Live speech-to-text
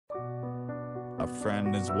A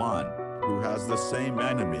friend is one who has the same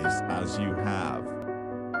enemies as you have.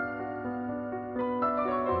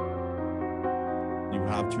 You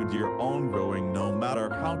have to do your own growing no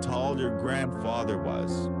matter how tall your grandfather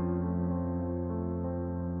was.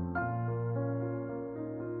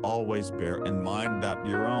 Always bear in mind that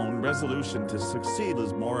your own resolution to succeed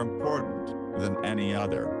is more important than any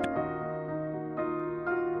other.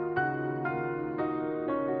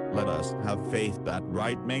 Let us have faith that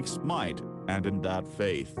right makes might, and in that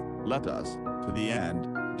faith, let us, to the end,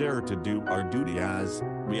 dare to do our duty as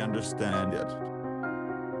we understand it.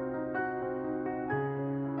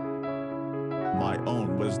 My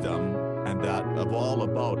own wisdom, and that of all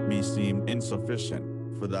about me seem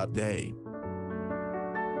insufficient for that day.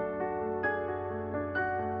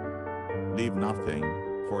 Leave nothing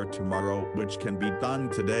for tomorrow which can be done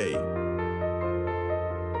today.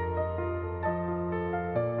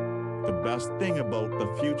 The best thing about the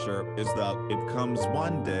future is that it comes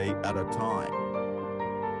one day at a time.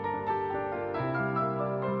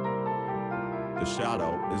 The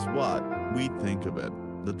shadow is what we think of it,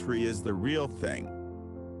 the tree is the real thing.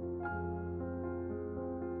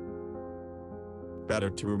 Better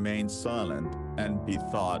to remain silent and be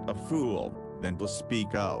thought a fool than to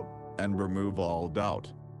speak out and remove all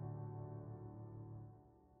doubt.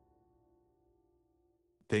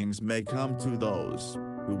 Things may come to those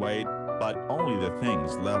who wait, but only the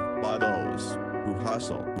things left by those who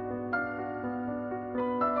hustle.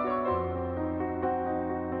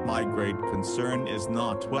 My great concern is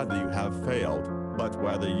not whether you have failed, but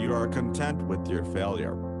whether you are content with your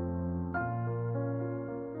failure.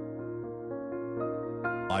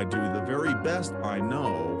 I do the very best I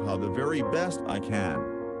know how, the very best I can,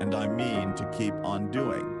 and I mean to keep on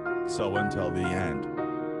doing so until the end.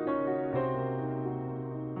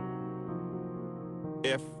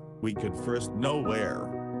 If we could first know where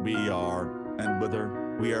we are and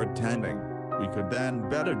whither we are tending, we could then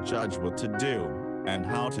better judge what to do and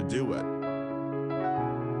how to do it.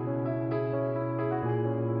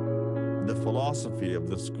 The philosophy of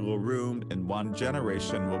the schoolroom in one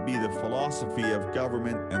generation will be the philosophy of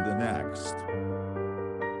government in the next.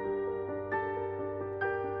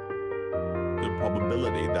 The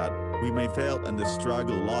probability that we may fail in the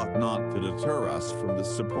struggle ought not to deter us from the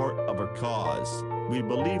support of a cause we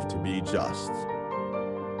believe to be just.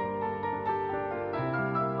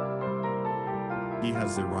 He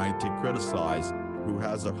has the right to criticize who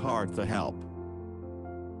has a heart to help.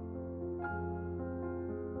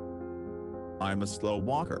 I'm a slow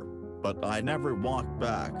walker, but I never walk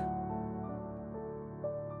back.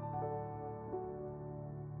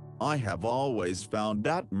 I have always found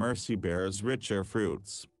that mercy bears richer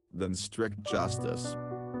fruits than strict justice.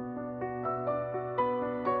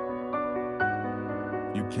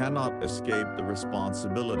 You cannot escape the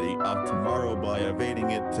responsibility of tomorrow by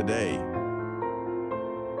evading it today.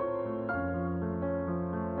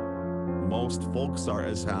 Most folks are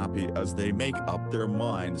as happy as they make up their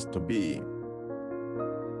minds to be.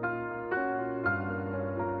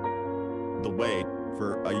 The way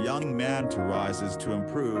for a young man to rise is to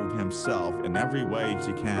improve himself in every way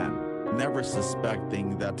he can, never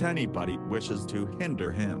suspecting that anybody wishes to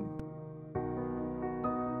hinder him.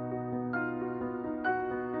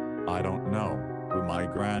 I don't know who my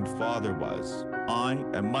grandfather was. I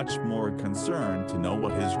am much more concerned to know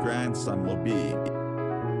what his grandson will be.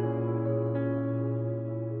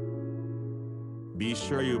 Be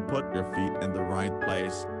sure you put your feet in the right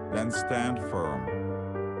place, then stand firm.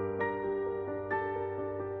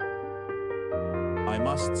 I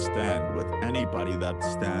must stand with anybody that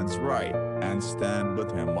stands right, and stand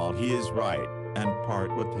with him while he is right, and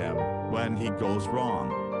part with him when he goes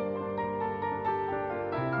wrong.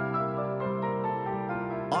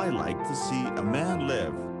 I like to see a man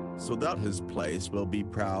live, so that his place will be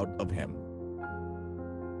proud of him.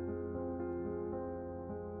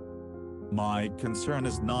 My concern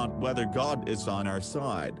is not whether God is on our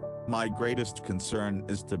side. My greatest concern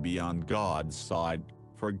is to be on God's side,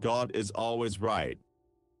 for God is always right.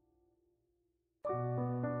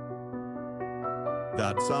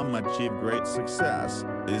 That some achieve great success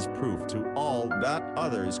is proof to all that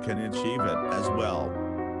others can achieve it as well.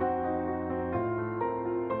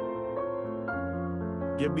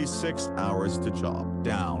 Give me 6 hours to chop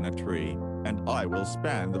down a tree, and I will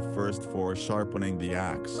spend the first 4 sharpening the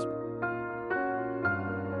axe.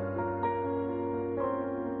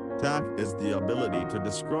 Tact is the ability to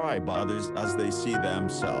describe others as they see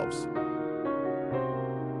themselves.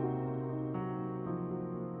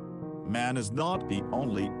 Man is not the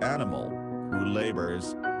only animal who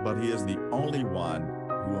labors, but he is the only one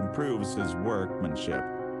who improves his workmanship.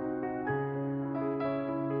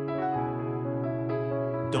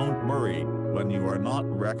 Don't worry when you are not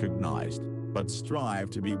recognized, but strive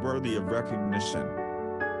to be worthy of recognition.